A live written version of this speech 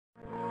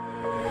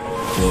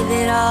Gave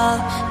it all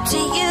to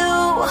you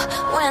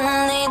when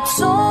they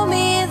told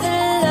me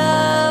that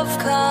love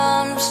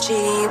comes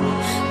cheap,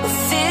 but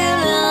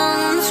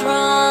feelings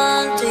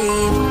run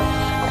deep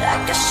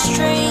like a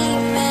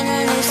stream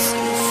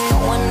endlessly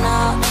flowing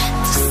out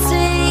to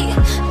sea.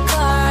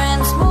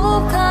 Currents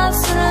move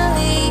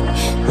constantly.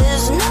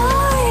 There's no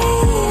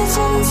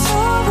reason to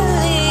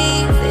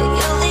believe that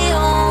you're the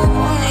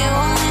only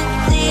one,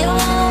 the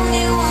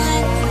only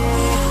one.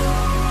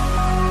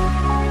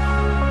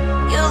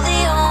 You're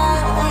the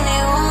only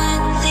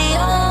one, the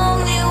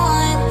only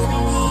one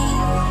for me.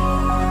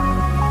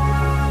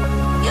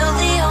 You're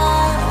the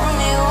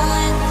only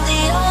one,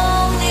 the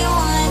only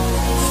one.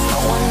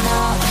 Flowing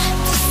out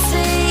to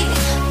sea.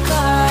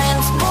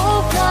 Currents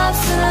move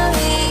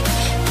constantly.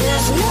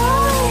 There's no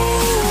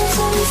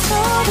reason to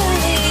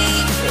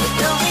believe that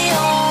you're the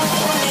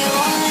only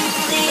one,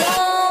 the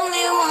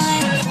only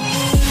one for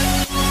me.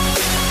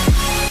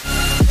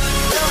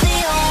 You're the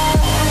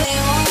only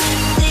one,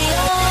 the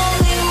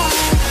only one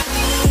for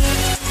me.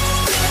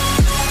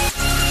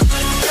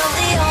 You're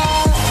the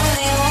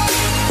only one,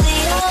 the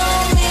only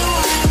one for me.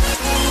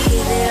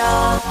 Gave it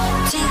all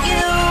to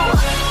you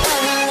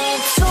when they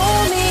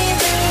told me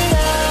that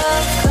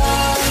love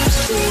comes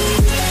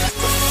cheap,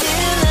 but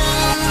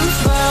feelings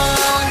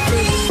run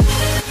deep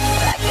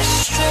like a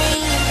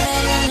stream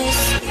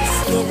endlessly.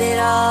 Gave it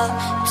all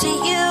to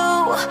you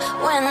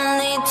when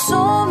they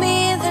told me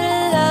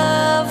that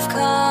love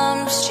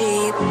comes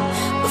cheap,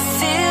 but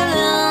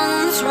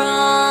feelings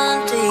run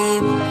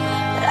deep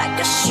like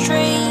a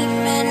stream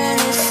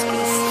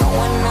endlessly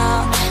flowing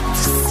out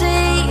to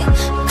sea.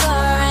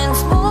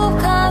 Currents move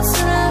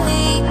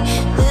constantly.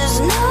 There's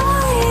no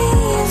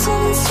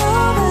reason to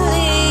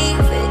believe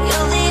that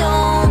you're the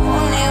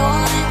only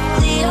one,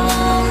 the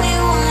only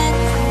one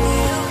for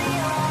me.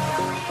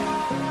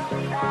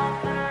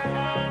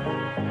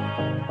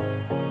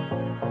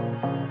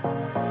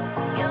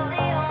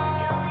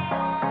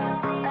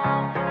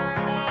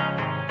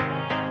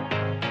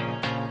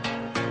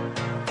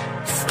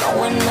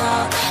 Flowing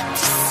out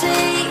to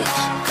sea.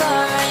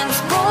 Currents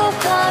move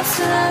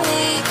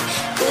constantly.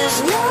 There's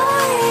no